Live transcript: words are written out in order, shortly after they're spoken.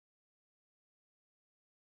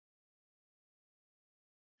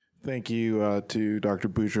Thank you to Dr.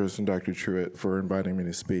 Boutros and Dr. Truitt for inviting me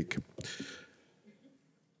to speak.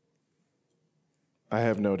 I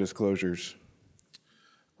have no disclosures.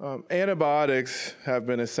 Antibiotics have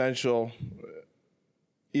been essential,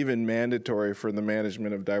 even mandatory for the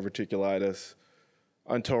management of diverticulitis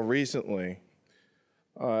until recently.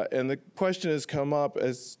 And the question has come up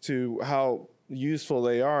as to how useful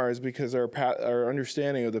they are is because our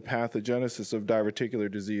understanding of the pathogenesis of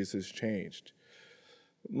diverticular disease has changed.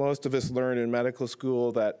 Most of us learn in medical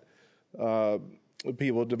school that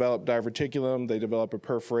people develop diverticulum, they develop a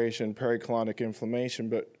perforation, pericolonic inflammation,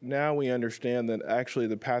 but now we understand that actually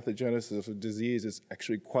the pathogenesis of disease is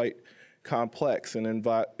actually quite complex and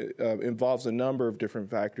involves a number of different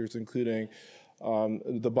factors, including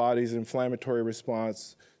the body's inflammatory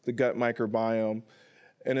response, the gut microbiome,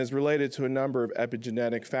 and is related to a number of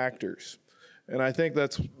epigenetic factors. And I think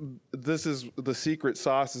this is the secret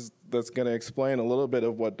sauce that's going to explain a little bit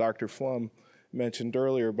of what Dr. Flum mentioned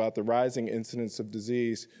earlier about the rising incidence of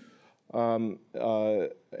disease and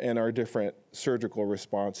our different surgical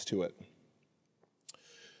response to it.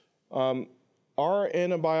 Are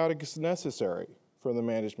antibiotics necessary for the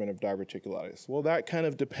management of diverticulitis? Well, that kind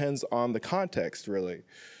of depends on the context, really.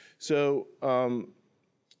 So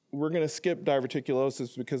we're going to skip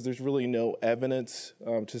diverticulosis because there's really no evidence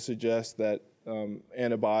to suggest that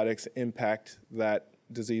antibiotics impact that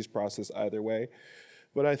disease process either way.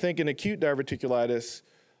 But I think in acute diverticulitis,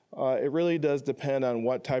 it really does depend on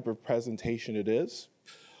what type of presentation it is.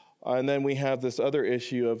 And then we have this other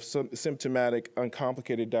issue of symptomatic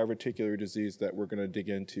uncomplicated diverticular disease that we're going to dig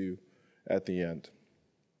into at the end.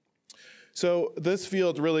 So this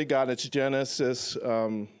field really got its genesis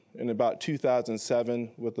in about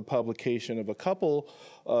 2007 with the publication of a couple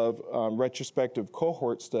of retrospective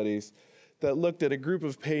cohort studies that looked at a group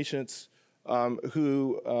of patients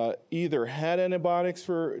who either had antibiotics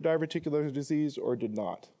for diverticular disease or did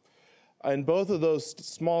not. And both of those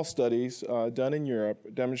small studies done in Europe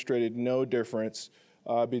demonstrated no difference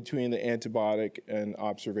between the antibiotic and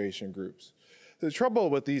observation groups. The trouble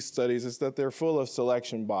with these studies is that they're full of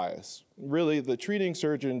selection bias. Really, the treating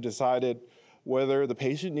surgeon decided whether the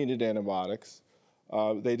patient needed antibiotics.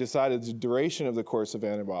 They decided the duration of the course of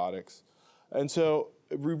antibiotics. And so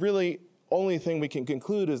we really, only thing we can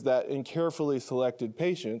conclude is that in carefully selected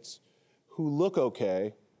patients who look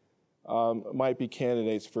okay might be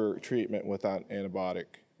candidates for treatment without antibiotic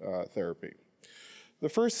therapy. The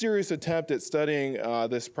first serious attempt at studying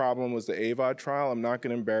this problem was the AVOD trial. I'm not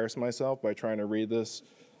going to embarrass myself by trying to read this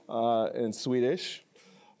in Swedish,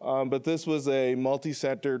 but this was a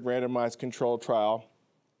multi-centered randomized controlled trial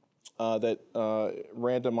that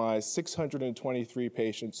randomized 623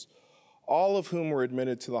 patients, all of whom were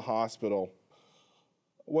admitted to the hospital.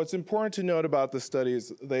 What's important to note about the study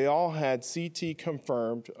is they all had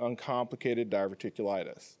CT-confirmed uncomplicated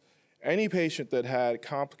diverticulitis. Any patient that had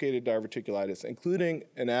complicated diverticulitis, including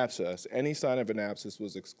an abscess, any sign of an abscess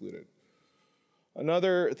was excluded.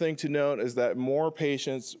 Another thing to note is that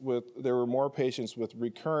there were more patients with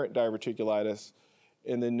recurrent diverticulitis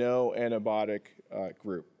in the no antibiotic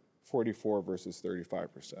group, 44 versus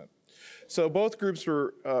 35%. So both groups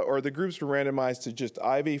were, the groups were randomized to just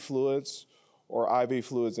IV fluids or IV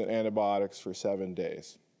fluids and antibiotics for 7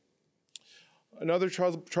 days. Another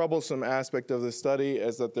troublesome aspect of the study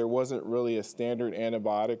is that there wasn't really a standard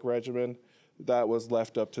antibiotic regimen that was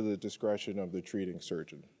left up to the discretion of the treating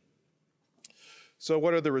surgeon. So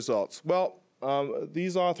what are the results? Well,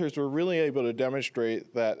 these authors were really able to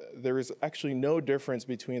demonstrate that there is actually no difference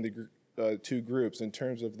between the two groups in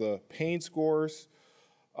terms of the pain scores,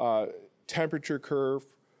 temperature curve,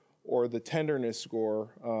 or the tenderness score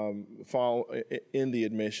in the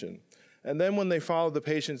admission. And then when they followed the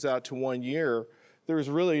patients out to 1 year, there was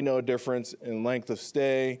really no difference in length of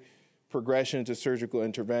stay, progression to surgical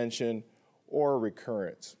intervention, or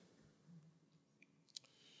recurrence.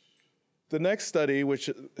 The next study,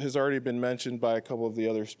 which has already been mentioned by a couple of the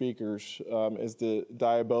other speakers, is the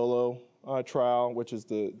Dibolo trial, which is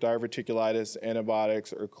the diverticulitis,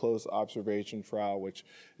 antibiotics, or close observation trial, which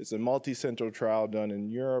is a multi-center trial done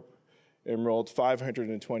in Europe, enrolled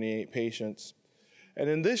 528 patients. And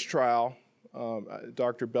in this trial,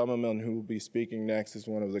 Dr. Belmamin, who will be speaking next, is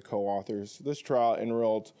one of the co-authors. This trial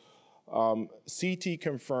enrolled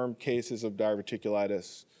CT-confirmed cases of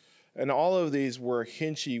diverticulitis. And all of these were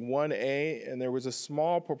Hinchey 1A, and there was a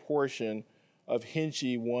small proportion of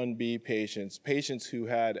Hinchey 1B patients who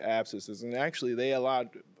had abscesses. And actually, they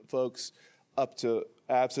allowed folks up to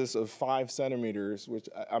abscess of 5 centimeters, which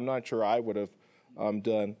I'm not sure I would have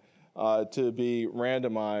done, to be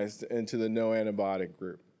randomized into the no antibiotic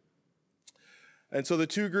group. And so the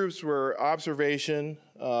two groups were observation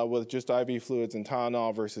with just IV fluids and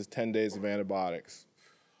Tylenol versus 10 days of antibiotics.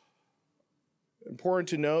 Important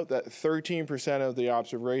to note that 13% of the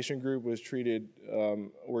observation group were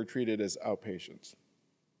treated as outpatients.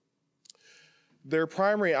 Their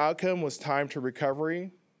primary outcome was time to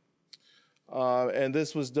recovery, and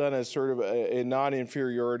this was done as sort of a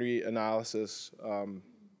non-inferiority analysis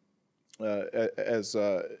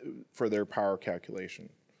for their power calculation.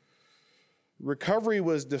 Recovery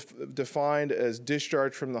was defined as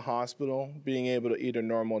discharge from the hospital, being able to eat a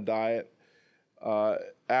normal diet,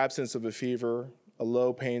 absence of a fever, a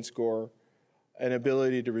low pain score, and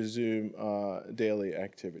ability to resume daily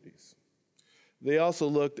activities. They also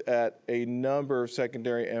looked at a number of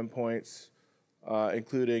secondary endpoints,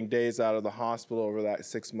 including days out of the hospital over that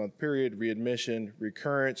 6-month period, readmission,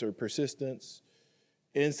 recurrence or persistence,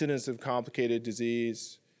 incidence of complicated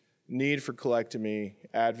disease, need for colectomy,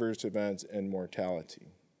 adverse events, and mortality.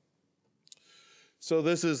 So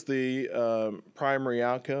this is the primary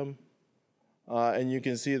outcome, and you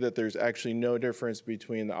can see that there's actually no difference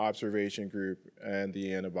between the observation group and the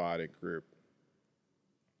antibiotic group.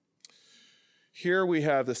 Here we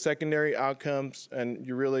have the secondary outcomes, and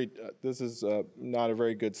you really, this is not a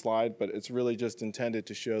very good slide, but it's really just intended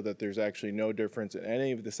to show that there's actually no difference in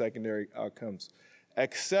any of the secondary outcomes,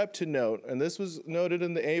 except to note, and this was noted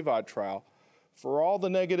in the AVOD trial, for all the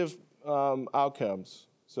negative outcomes,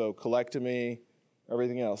 so colectomy,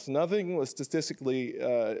 everything else, nothing was statistically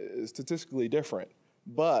different,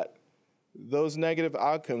 but those negative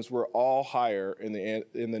outcomes were all higher in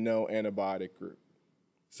the no antibiotic group.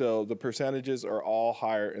 So the percentages are all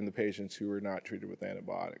higher in the patients who were not treated with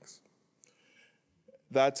antibiotics.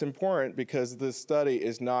 That's important because this study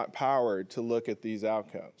is not powered to look at these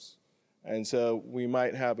outcomes. And so we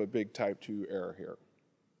might have a big type 2 error here.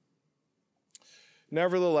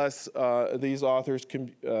 Nevertheless, these authors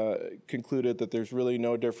concluded that there's really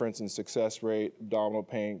no difference in success rate, abdominal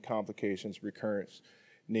pain, complications, recurrence,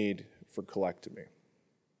 need for colectomy.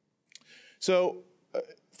 So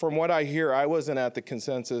from what I hear, I wasn't at the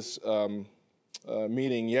consensus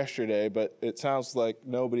meeting yesterday, but it sounds like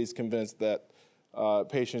nobody's convinced that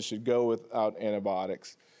patients should go without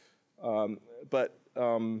antibiotics. But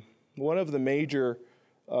one of the major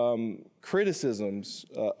criticisms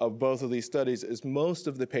of both of these studies is most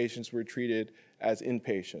of the patients were treated as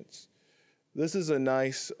inpatients. This is a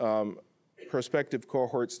nice prospective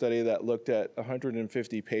cohort study that looked at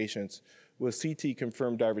 150 patients with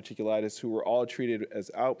CT-confirmed diverticulitis who were all treated as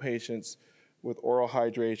outpatients with oral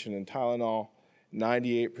hydration and Tylenol.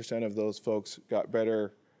 98% of those folks got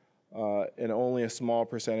better, and only a small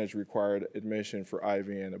percentage required admission for IV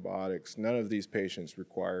antibiotics. None of these patients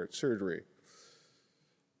required surgery.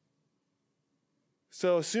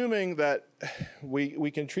 So assuming that we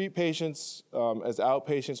can treat patients as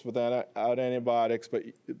outpatients without antibiotics, but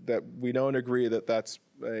that we don't agree that that's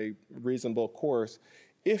a reasonable course,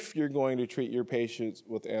 if you're going to treat your patients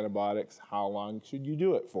with antibiotics, how long should you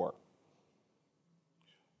do it for?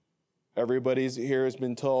 Everybody here has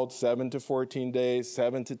been told 7 to 14 days,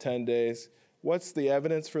 7 to 10 days. What's the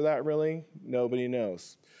evidence for that really? Nobody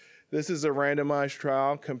knows. This is a randomized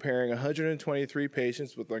trial comparing 123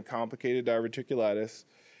 patients with uncomplicated diverticulitis,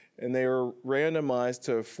 and they were randomized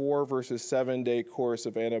to a 4 versus 7 day course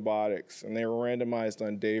of antibiotics, and they were randomized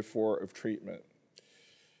on day 4 of treatment.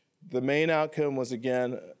 The main outcome was,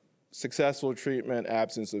 again, successful treatment,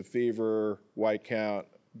 absence of fever, white count,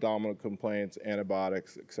 abdominal complaints,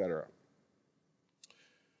 antibiotics, etc.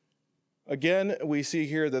 Again, we see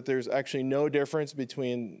here that there's actually no difference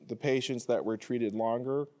between the patients that were treated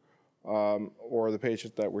longer or the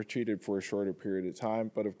patients that were treated for a shorter period of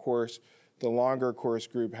time. But of course, the longer course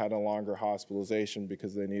group had a longer hospitalization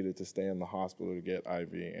because they needed to stay in the hospital to get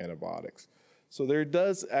IV antibiotics. So there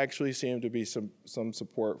does actually seem to be some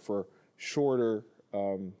support for shorter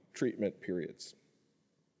treatment periods.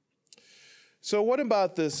 So what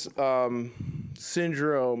about this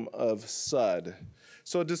syndrome of SUD?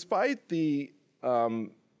 So despite the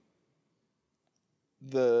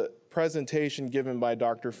presentation given by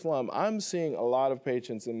Dr. Flum, I'm seeing a lot of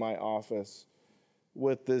patients in my office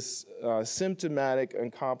with this symptomatic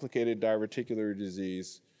uncomplicated diverticular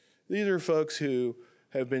disease. These are folks who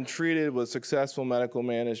have been treated with successful medical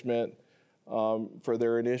management for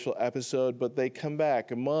their initial episode, but they come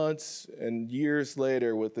back months and years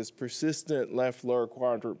later with this persistent left lower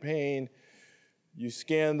quadrant pain. You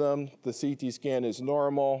scan them, the CT scan is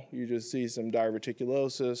normal, you just see some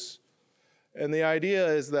diverticulosis. And the idea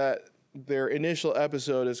is that their initial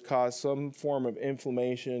episode has caused some form of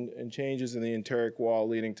inflammation and changes in the enteric wall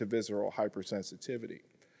leading to visceral hypersensitivity.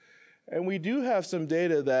 And we do have some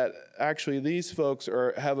data that actually these folks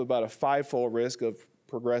have about a 5-fold risk of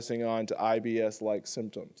progressing on to IBS-like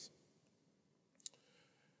symptoms.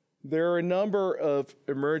 There are a number of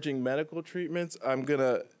emerging medical treatments. I'm going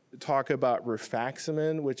to talk about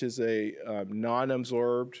Refaxine, which is a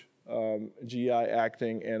non-absorbed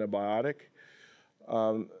GI-acting antibiotic.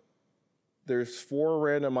 There's 4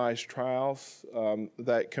 randomized trials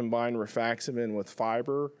that combine Refaxine with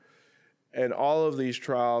fiber. And all of these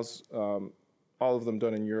trials, all of them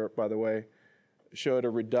done in Europe, by the way, showed a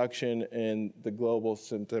reduction in the global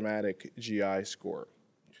symptomatic GI score.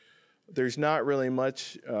 There's not really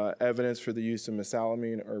much evidence for the use of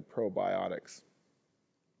mesalamine or probiotics.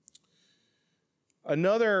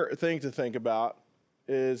 Another thing to think about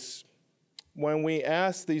is when we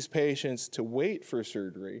ask these patients to wait for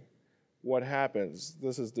surgery, what happens?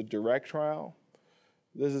 This is the DIRECT trial.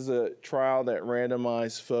 This is a trial that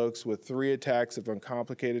randomized folks with 3 attacks of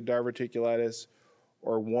uncomplicated diverticulitis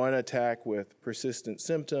or 1 attack with persistent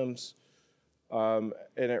symptoms, and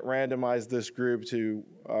it randomized this group to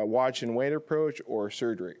watch and wait approach or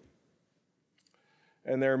surgery.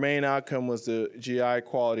 And their main outcome was the GI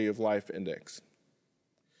quality of life index.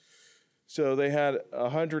 So they had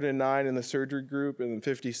 109 in the surgery group and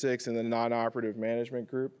 56 in the non-operative management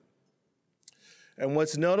group. And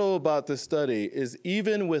what's notable about this study is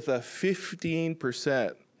even with a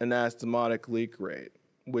 15% anastomotic leak rate,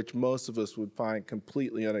 which most of us would find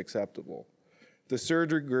completely unacceptable, the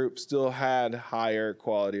surgery group still had higher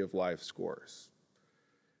quality of life scores.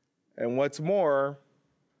 And what's more,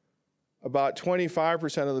 about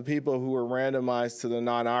 25% of the people who were randomized to the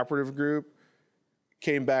non-operative group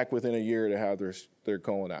came back within a year to have their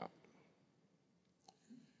colon out.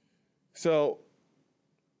 So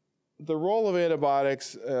the role of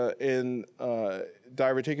antibiotics in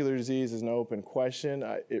diverticular disease is an open question.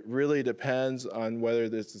 It really depends on whether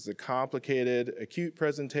this is a complicated acute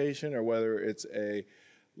presentation or whether it's a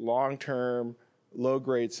long-term,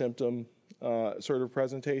 low-grade symptom sort of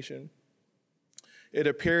presentation. It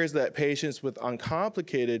appears that patients with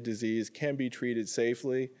uncomplicated disease can be treated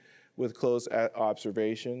safely with close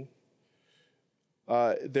observation.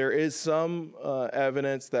 There is some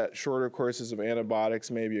evidence that shorter courses of antibiotics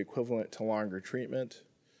may be equivalent to longer treatment.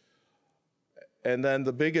 And then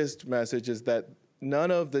the biggest message is that none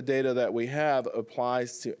of the data that we have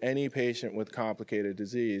applies to any patient with complicated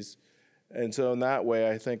disease. And so in that way,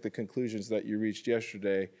 I think the conclusions that you reached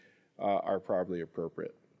yesterday are probably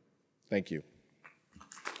appropriate. Thank you.